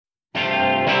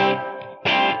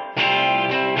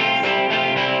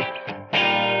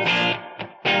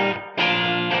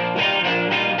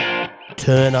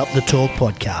Turn Up the Talk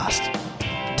podcast,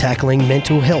 tackling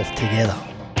mental health together.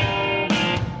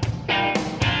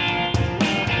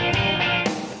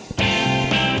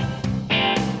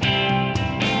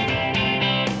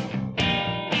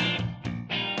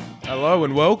 Hello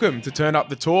and welcome to Turn Up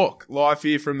the Talk, live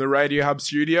here from the Radio Hub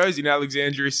studios in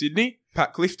Alexandria, Sydney.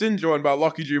 Pat Clifton, joined by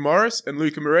Lockie Drew Morris and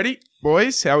Luca Moretti.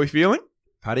 Boys, how are we feeling?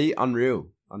 Paddy, unreal.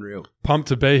 Pumped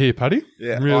to be here, Paddy.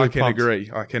 Yeah, really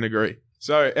I can agree.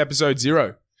 So, episode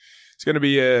 0. It's going to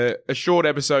be a short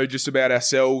episode just about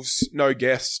ourselves, no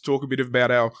guests, talk a bit about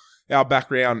our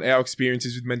background, our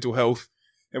experiences with mental health,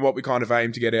 and what we kind of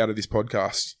aim to get out of this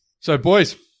podcast. So,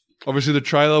 boys, obviously the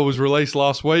trailer was released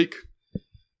last week.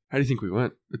 How do you think we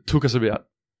went? It took us about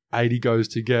 80 goes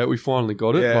to get. We finally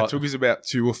got it. Yeah, but it took us about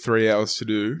 2 or 3 hours to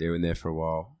do. They were in there for a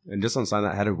while. And just on saying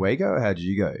that, how did we go or how did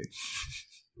you go?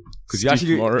 Because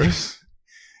Morris.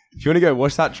 If you want to go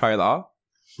watch that trailer,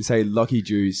 you say Lockie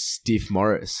Drew Stiff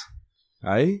Morris.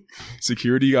 Hey?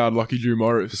 Security guard Lockie Drew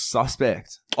Morris.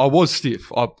 Suspect. I was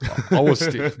stiff. I was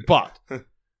stiff. But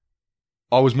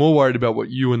I was more worried about what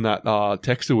you and that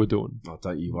texter were doing. Oh,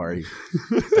 don't you worry.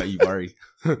 Don't you worry.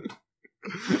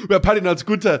 But Paddy, no, it's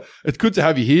good to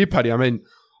have you here, Paddy. I mean,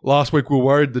 last week we were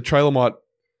worried the trailer might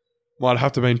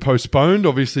have to have been postponed,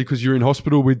 obviously, because you're in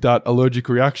hospital with that allergic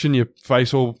reaction. Your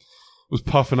face all was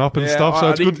puffing up and stuff. So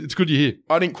it's good you're here.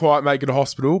 I didn't quite make it to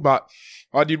hospital, but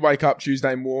I did wake up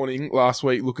Tuesday morning last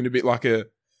week looking a bit like a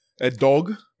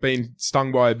dog being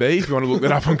stung by a bee. If you want to look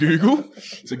that up on Google,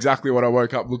 it's exactly what I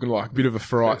woke up looking like. A bit of a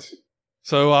fright.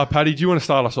 So, Paddy, do you want to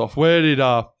start us off? Where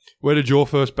did your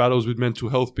first battles with mental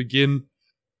health begin?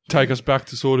 Take us back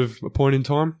to sort of a point in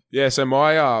time. Yeah, so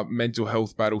my mental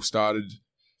health battle started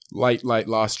late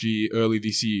last year, early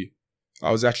this year.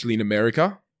 I was actually in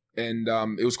America, and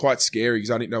it was quite scary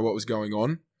because I didn't know what was going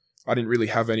on. I didn't really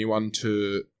have anyone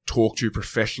to talk to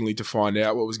professionally to find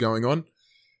out what was going on.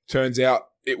 Turns out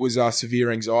it was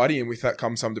severe anxiety, and with that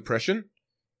comes some depression.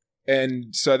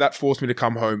 And so that forced me to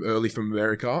come home early from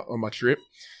America on my trip,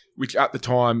 which at the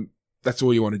time, that's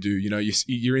all you want to do. You know,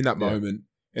 you're in that moment,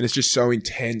 and it's just so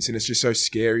intense, and it's just so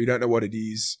scary. You don't know what it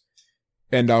is.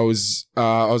 And I was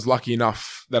lucky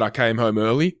enough that I came home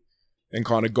early and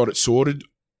kind of got it sorted.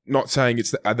 Not saying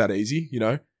it's that easy, you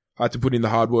know. I had to put in the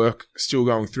hard work, still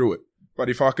going through it. But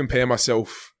if I compare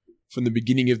myself from the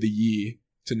beginning of the year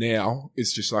to now,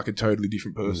 it's just like a totally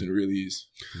different person. It really is.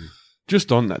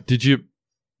 Just on that,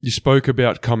 you spoke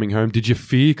about coming home. Did you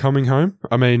fear coming home?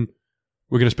 I mean,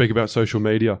 we're going to speak about social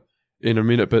media in a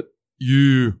minute, but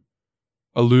you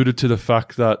alluded to the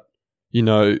fact that, you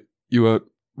know, you were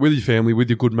with your family, with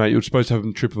your good mate, you were supposed to have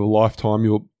a trip of a lifetime.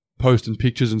 You were posting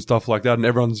pictures and stuff like that, and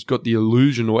everyone's got the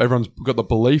illusion or everyone's got the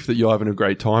belief that you're having a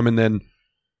great time, and then,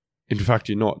 in fact,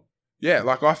 you're not. Yeah,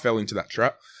 like I fell into that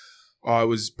trap. I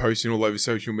was posting all over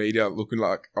social media looking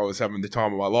like I was having the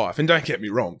time of my life. And don't get me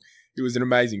wrong, it was an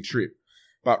amazing trip.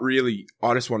 But really,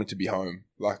 I just wanted to be home.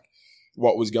 Like,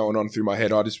 what was going on through my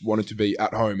head, I just wanted to be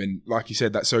at home. And like you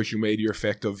said, that social media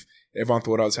effect of everyone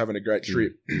thought I was having a great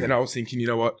trip. And I was thinking, you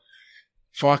know what?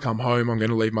 If I come home, I'm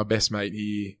going to leave my best mate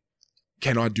here.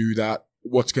 Can I do that?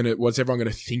 What's everyone going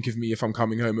to think of me if I'm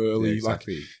coming home early? Yeah,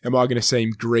 exactly. Like, am I going to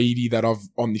seem greedy that I've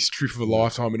on this trip of a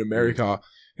lifetime in America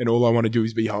and all I want to do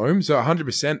is be home? So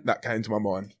 100% that came to my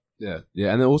mind. Yeah.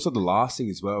 Yeah. And then also the last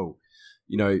thing as well,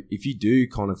 you know, if you do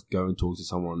kind of go and talk to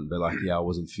someone, they're like, yeah, I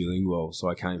wasn't feeling well, so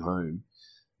I came home.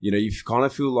 You know, you kind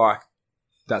of feel like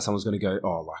that someone's going to go,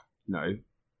 oh, like, you know,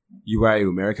 you were to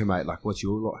America, mate. Like, what's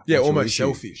your life? Yeah, almost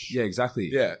selfish. Yeah,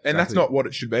 exactly. Yeah, and that's not what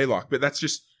it should be like. But that's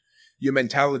just your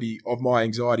mentality of my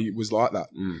anxiety was like that.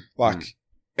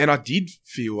 And I did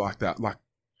feel like that. Like,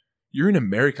 you're in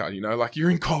America, you know, like you're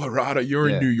in Colorado, you're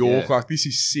in New York. Like, this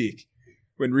is sick.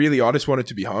 When really I just wanted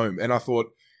to be home. And I thought,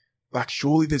 like,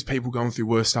 surely there's people going through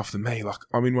worse stuff than me. Like,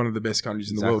 I'm in one of the best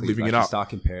countries in the world, living it up. You start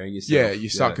comparing yourself. Yeah, you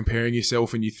start comparing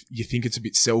yourself, and you think it's a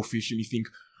bit selfish, and you think,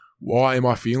 why am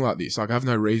I feeling like this? Like, I have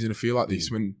no reason to feel like this.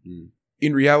 When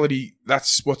in reality,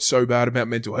 that's what's so bad about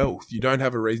mental health. You don't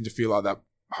have a reason to feel like that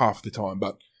half the time,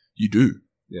 but you do.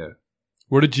 Yeah.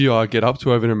 What did you get up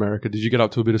to over in America? Did you get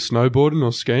up to a bit of snowboarding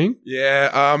or skiing? Yeah,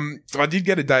 I did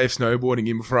get a day of snowboarding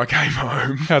in before I came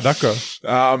home. How'd that go?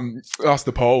 Ask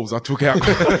the polls. I took out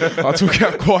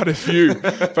quite a few.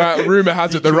 But rumor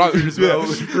has it the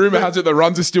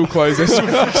runs are still closed. They're still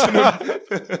fixing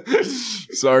them.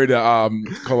 Sorry to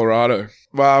Colorado.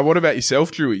 What about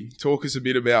yourself, Drewy? Talk us a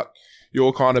bit about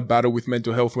your kind of battle with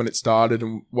mental health when it started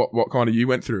and what kind of you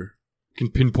went through. Can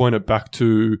pinpoint it back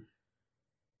to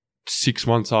 6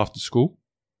 months after school.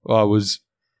 I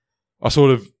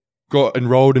sort of got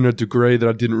enrolled in a degree that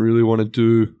I didn't really want to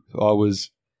do. I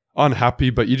was unhappy,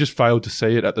 but you just failed to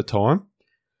see it at the time.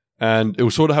 And it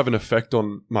was sort of having an effect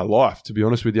on my life, to be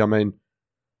honest with you. I mean,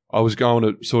 I was going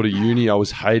to sort of uni. I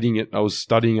was hating it. I was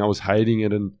studying. I was hating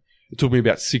it. And it took me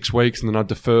about 6 weeks, and then I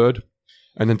deferred.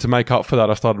 And then to make up for that,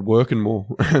 I started working more.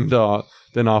 And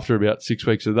then after about 6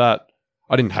 weeks of that,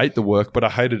 I didn't hate the work, but I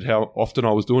hated how often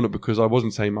I was doing it because I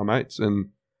wasn't seeing my mates. And,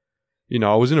 you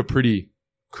know, I was in a pretty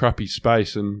crappy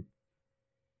space, and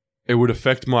it would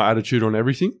affect my attitude on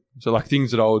everything. So like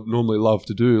things that I would normally love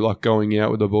to do, like going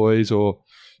out with the boys or,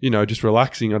 you know, just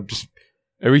relaxing,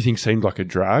 everything seemed like a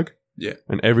drag. Yeah.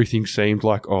 And everything seemed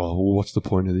like, oh, well, what's the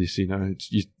point of this? You know,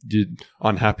 you're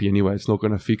unhappy anyway. It's not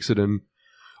going to fix it. And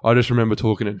I just remember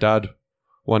talking to Dad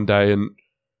one day, and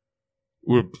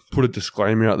we'll put a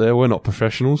disclaimer out there. We're not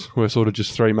professionals. We're sort of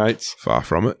just three mates. Far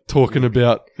from it. Talking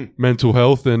about mental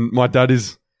health. And my dad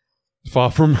is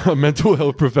far from a mental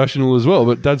health professional as well.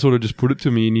 But Dad sort of just put it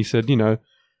to me, and he said, you know,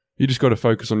 you just got to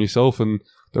focus on yourself and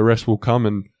the rest will come.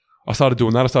 And I started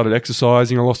doing that. I started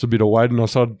exercising. I lost a bit of weight, and I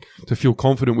started to feel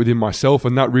confident within myself.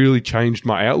 And that really changed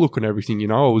my outlook on everything. You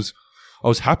know, I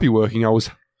was happy working. I was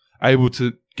able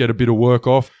to get a bit of work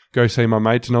off, go see my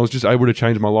mates, and I was just able to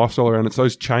change my lifestyle around. It's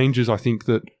those changes, I think,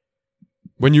 that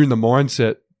when you're in the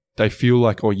mindset, they feel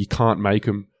like, oh, you can't make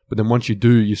them. But then once you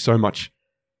do, you're so much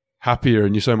happier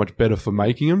and you're so much better for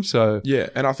making them. So yeah,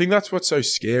 and I think that's what's so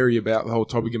scary about the whole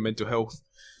topic of mental health.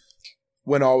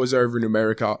 When I was over in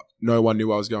America, no one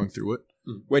knew I was going through it.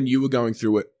 When you were going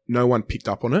through it, no one picked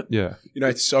up on it. yeah, You know,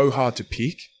 it's so hard to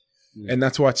pick. And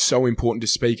that's why it's so important to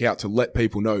speak out, to let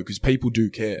people know, because people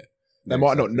do care. They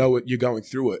might not know it, you're going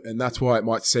through it. And that's why it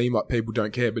might seem like people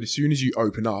don't care. But as soon as you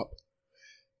open up,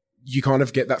 you kind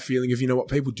of get that feeling of, you know what,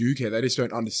 people do care. They just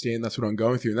don't understand that's what I'm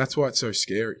going through. And that's why it's so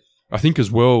scary. I think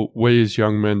as well, we as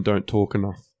young men don't talk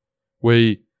enough.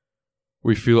 We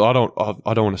feel, I don't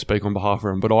want to speak on behalf of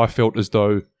them, but I felt as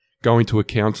though going to a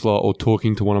counsellor or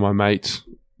talking to one of my mates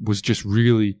was just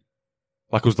really,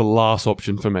 like, it was the last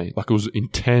option for me. Like, it was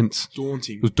intense.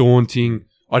 Daunting. It was daunting.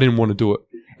 I didn't want to do it.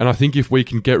 And I think if we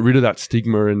can get rid of that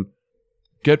stigma and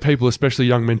get people, especially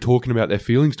young men, talking about their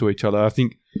feelings to each other, I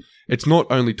think it's not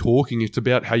only talking, it's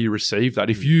about how you receive that.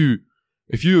 If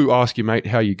you ask your mate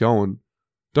how you going,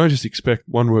 don't just expect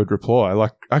one word reply.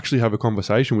 Like, actually have a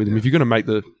conversation with him. If you're going to make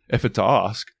the effort to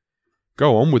ask,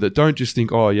 go on with it. Don't just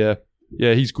think, oh yeah,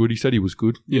 he's good. He said he was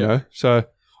good. You know? So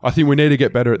I think we need to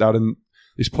get better at that. And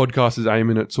this podcast is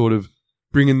aiming at sort of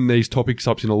bringing these topics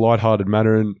up in a lighthearted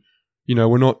manner. And, you know,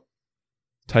 we're not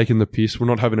taking the piss. We're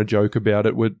not having a joke about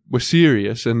it. We're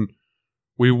serious, and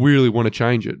we really want to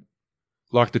change it.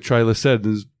 Like the trailer said,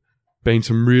 there's been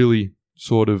some really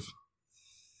sort of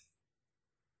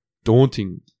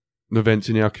daunting events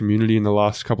in our community in the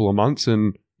last couple of months,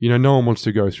 and, you know, no one wants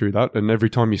to go through that. And every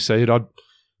time you see it, I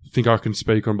think I can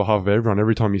speak on behalf of everyone.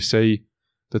 Every time you see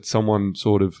that someone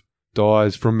sort of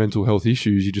dies from mental health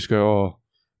issues, you just go, oh,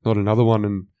 not another one,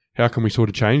 and how can we sort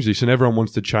of change this? And everyone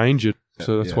wants to change it.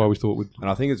 So that's why we thought we'd...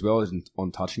 And I think as well as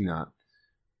on touching that,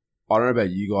 I don't know about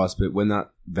you guys, but when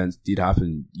that event did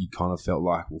happen, you kind of felt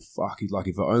like, well, fuck, like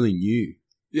if I only knew.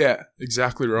 Yeah,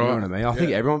 exactly right. You know what I mean? I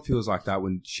think everyone feels like that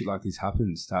when shit like this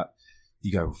happens, that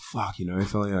you go, fuck, you know,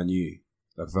 if only I knew.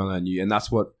 Like, if only I knew. And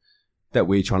that's what that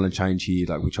we're trying to change here.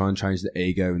 Like, we're trying to change the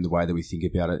ego and the way that we think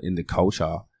about it in the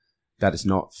culture, that it's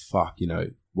not, fuck, you know,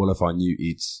 what if I knew?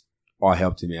 It's, I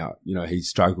helped him out. You know, he's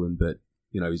struggling, but,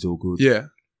 you know, he's all good. Yeah.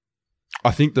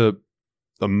 I think one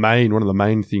of the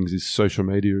main things is social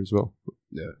media as well.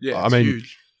 Yeah, I mean,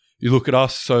 huge. You look at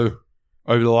us, so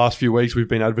over the last few weeks, we've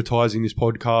been advertising this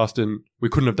podcast, and we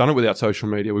couldn't have done it without social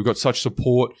media. We've got such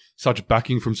support, such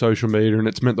backing from social media, and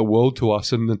it's meant the world to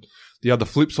us. And the other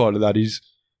flip side of that is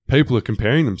people are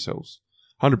comparing themselves.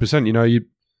 100%. You know,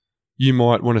 you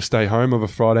might want to stay home of a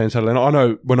Friday and Saturday night. I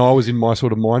know when I was in my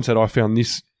sort of mindset, I found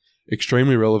this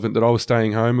extremely relevant, that I was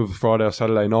staying home of a Friday or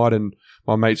Saturday night, and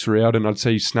my mates were out, and I'd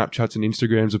see Snapchats and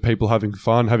Instagrams of people having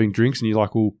fun, having drinks, and you're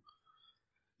like, well,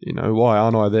 you know, why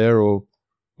aren't I there? Or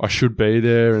I should be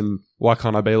there, and why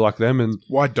can't I be like them? And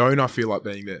why don't I feel like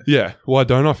being there? Yeah, why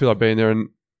don't I feel like being there? And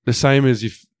the same as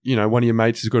if, you know, one of your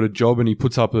mates has got a job and he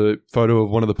puts up a photo of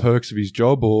one of the perks of his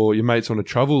job, or your mate's on a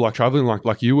traveling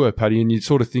like you were, Paddy, and you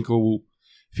sort of think, oh, well,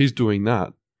 if he's doing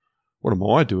that, what am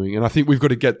I doing? And I think we've got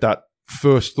to get that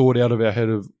first thought out of our head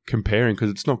of comparing, because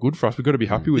it's not good for us. We've got to be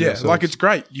happy with ourselves. Yeah, like, it's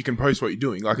great. You can post what you're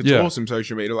doing. Like, it's awesome,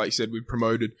 social media. Like you said, we've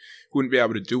promoted. Wouldn't be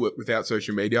able to do it without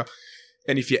social media.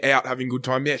 And if you're out having a good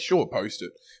time, yeah, sure, post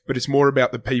it. But it's more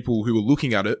about the people who are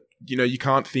looking at it. You know, you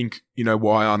can't think, you know,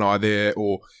 why aren't I there?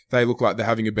 Or they look like they're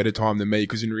having a better time than me,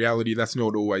 because in reality, that's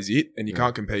not always it. And you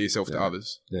can't compare yourself to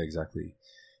others. Yeah, exactly.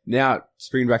 Now,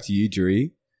 springing back to you, Drew,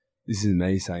 this isn't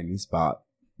me saying this, but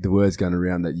the word's going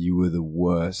around that you were the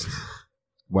worst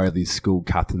Waverley school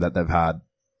captain that they've had.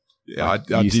 Yeah,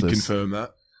 Like, I did useless. confirm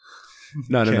that.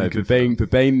 No. Can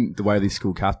But being the Waverley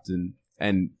school captain,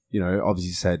 and obviously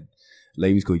you said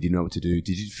leaving school, you didn't know what to do.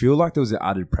 Did you feel like there was an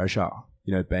added pressure?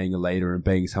 Being a leader and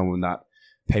being someone that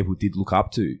people did look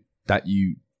up to, that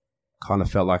you kind of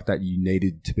felt like that you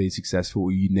needed to be successful,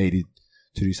 or you needed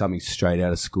to do something straight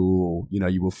out of school, or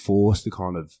you were forced to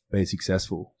kind of be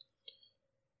successful.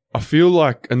 I feel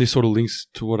like, and this sort of links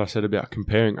to what I said about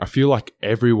comparing, I feel like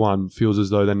everyone feels as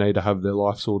though they need to have their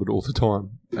life sorted all the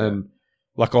time. And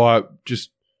like I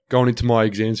just going into my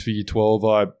exams for year 12,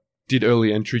 I did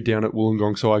early entry down at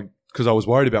Wollongong because I was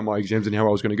worried about my exams and how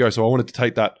I was going to go. So I wanted to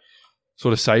take that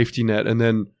sort of safety net. And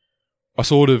then I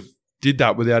sort of did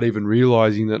that without even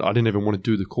realizing that I didn't even want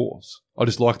to do the course. I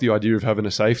just liked the idea of having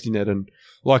a safety net. And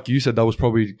like you said, that was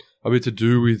probably a bit to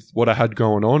do with what I had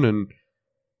going on. And,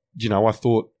 I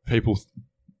thought people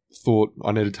thought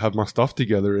I needed to have my stuff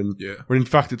together. And when in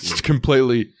fact, it's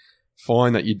completely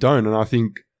fine that you don't. And I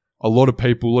think a lot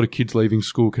of kids leaving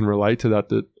school can relate to that,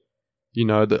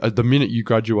 the minute you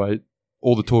graduate,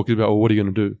 all the talk is about, what are you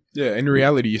going to do? Yeah, in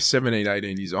reality, you're 17,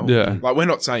 18 years old. Yeah. Like, we're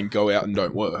not saying go out and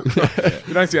don't work.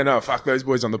 You don't say, no, fuck, those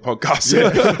boys on the podcast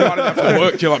said I don't have to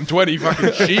work till I'm 20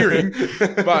 fucking shearing.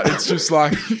 But it's just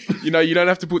like, you don't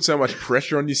have to put so much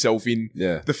pressure on yourself in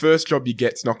the first job you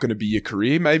get's not going to be your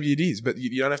career. Maybe it is, but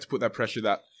you don't have to put that pressure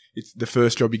that it's the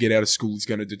first job you get out of school is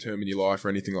going to determine your life or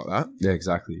anything like that. Yeah,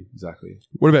 exactly.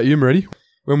 What about you, Moretti?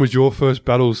 When was your first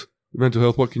battles with mental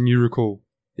health? What can you recall?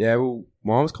 Yeah, well,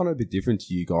 mine was kind of a bit different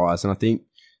to you guys, and I think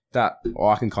that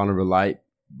I can kind of relate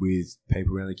with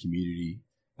people around the community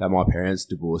that my parents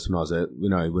divorced when I was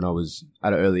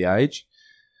at an early age.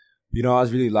 I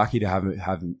was really lucky to have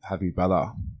my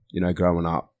brother, growing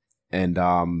up, and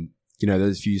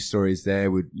there's a few stories there.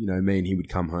 Me and he would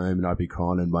come home, and I'd be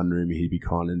crying in one room, and he'd be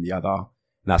crying in the other, and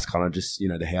that's kind of just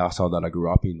the household that I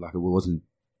grew up in. Like, it wasn't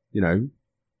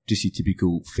just your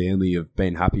typical family of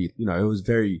being happy. It was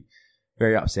very,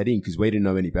 very upsetting because we didn't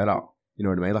know any better. You know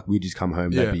what I mean? Like, we'd just come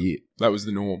home, that'd be it. That was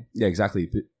the norm. Yeah, exactly.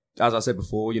 But as I said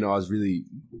before, I was really,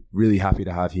 really happy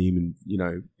to have him.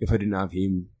 And, if I didn't have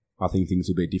him, I think things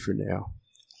would be different now.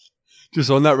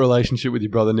 Just on that relationship with your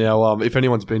brother now, if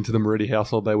anyone's been to the Moretti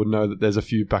household, they would know that there's a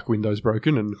few back windows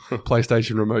broken and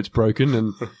PlayStation remotes broken.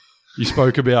 And you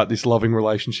spoke about this loving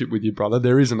relationship with your brother.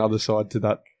 There is another side to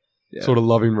that sort of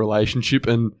loving relationship.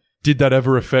 And did that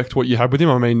ever affect what you had with him?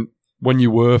 I mean, when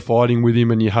you were fighting with him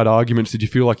and you had arguments, did you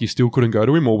feel like you still couldn't go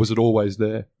to him, or was it always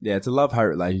there? Yeah, it's a love-hate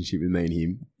relationship with me and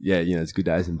him. Yeah, it's good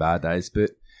days and bad days.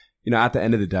 But, at the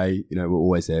end of the day, we're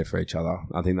always there for each other.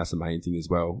 I think that's the main thing as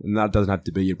well. And that doesn't have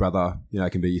to be your brother.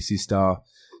 It can be your sister,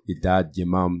 your dad, your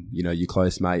mum, your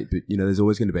close mate. But, there's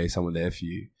always going to be someone there for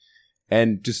you.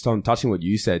 And just on touching what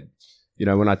you said,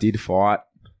 when I did fight,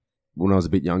 when I was a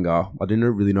bit younger, I didn't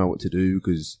really know what to do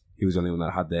because he was the only one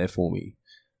that I had there for me.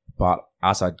 But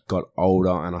as I got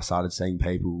older and I started seeing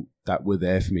people that were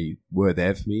there for me,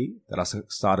 that I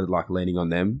started like leaning on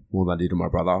them more than I did on my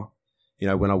brother.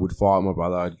 When I would fight with my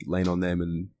brother, I'd lean on them,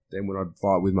 and then when I'd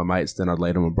fight with my mates, then I'd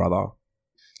lean on my brother.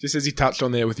 Just as you touched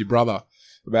on there with your brother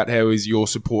about how is your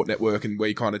support network, and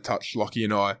we kind of touched, Lockie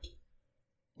and I,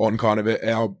 on kind of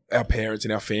our parents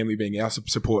and our family being our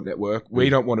support network.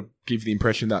 We don't want to give the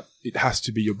impression that it has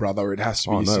to be your brother, it has to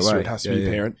be your sister, it has to be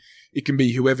your parent. It can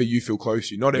be whoever you feel close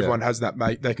to. Not everyone has that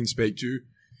mate they can speak to.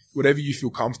 Whatever you feel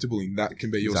comfortable in, that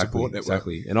can be your support network.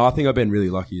 Exactly. And I think I've been really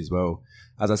lucky as well.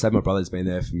 As I said, my brother's been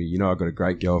there for me. I've got a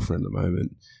great girlfriend at the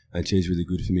moment, and she's really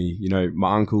good for me.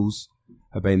 My uncles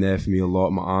have been there for me a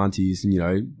lot, my aunties,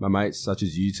 and, my mates such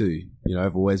as you two,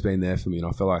 have always been there for me. And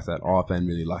I feel like that I've been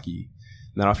really lucky.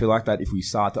 And then I feel like that if we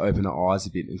start to open our eyes a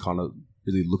bit and kind of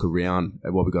really look around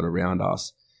at what we got around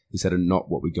us, instead of not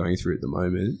what we're going through at the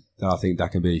moment, then I think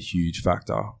that can be a huge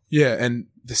factor. Yeah, and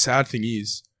the sad thing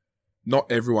is,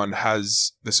 not everyone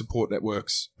has the support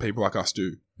networks people like us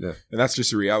do. Yeah. And that's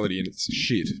just a reality, and it's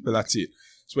shit, but that's it.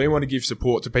 So we want to give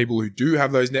support to people who do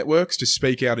have those networks to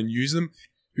speak out and use them,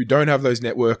 who don't have those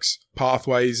networks,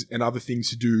 pathways and other things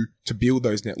to do to build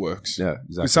those networks. Yeah,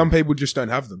 exactly. Because some people just don't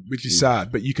have them, which is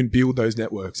sad, but you can build those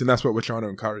networks, and that's what we're trying to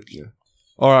encourage. Yeah.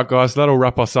 All right, guys, that'll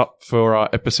wrap us up for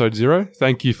episode 0.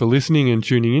 Thank you for listening and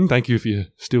tuning in. Thank you if you're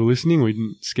still listening. We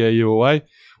didn't scare you away.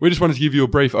 We just wanted to give you a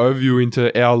brief overview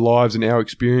into our lives and our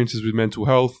experiences with mental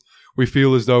health. We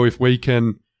feel as though if we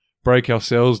can break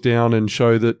ourselves down and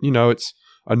show that, it's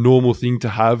a normal thing to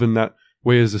have, and that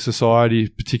we as a society,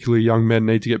 particularly young men,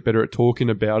 need to get better at talking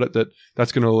about it,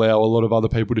 that's going to allow a lot of other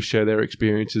people to share their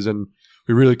experiences. And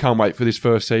we really can't wait for this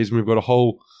first season. We've got a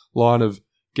whole line of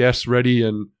guests ready,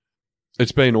 and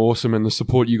it's been awesome, and the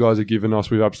support you guys have given us,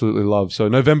 we've absolutely loved. So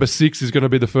November 6th is going to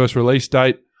be the first release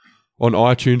date on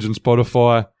iTunes and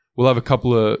Spotify. We'll have a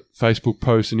couple of Facebook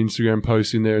posts and Instagram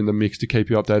posts in there in the mix to keep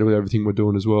you updated with everything we're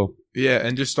doing as well. Yeah,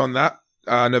 and just on that,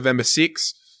 November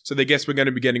 6th, so the guests we're going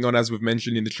to be getting on, as we've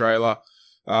mentioned in the trailer,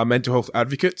 mental health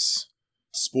advocates,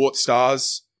 sports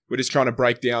stars. We're just trying to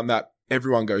break down that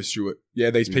everyone goes through it. Yeah,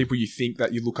 these people you think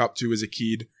that you look up to as a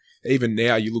kid, even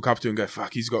now you look up to and go,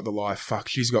 fuck, he's got the life. Fuck,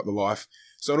 she's got the life.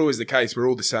 It's not always the case. We're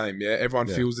all the same, yeah? Everyone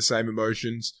feels the same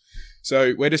emotions.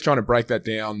 So we're just trying to break that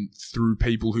down through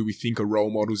people who we think are role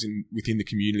models within the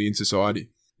community and society.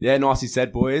 Yeah, nicely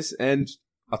said, boys. And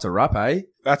that's a wrap, eh?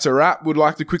 That's a wrap. Would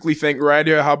like to quickly thank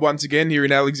Radio Hub once again here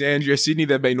in Alexandria, Sydney.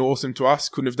 They've been awesome to us.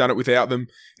 Couldn't have done it without them.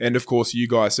 And, of course, you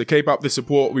guys. So keep up the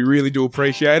support. We really do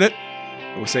appreciate it.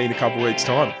 And we'll see you in a couple of weeks'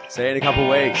 time. See you in a couple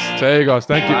of weeks. See you guys.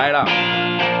 Thank you.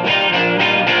 Later.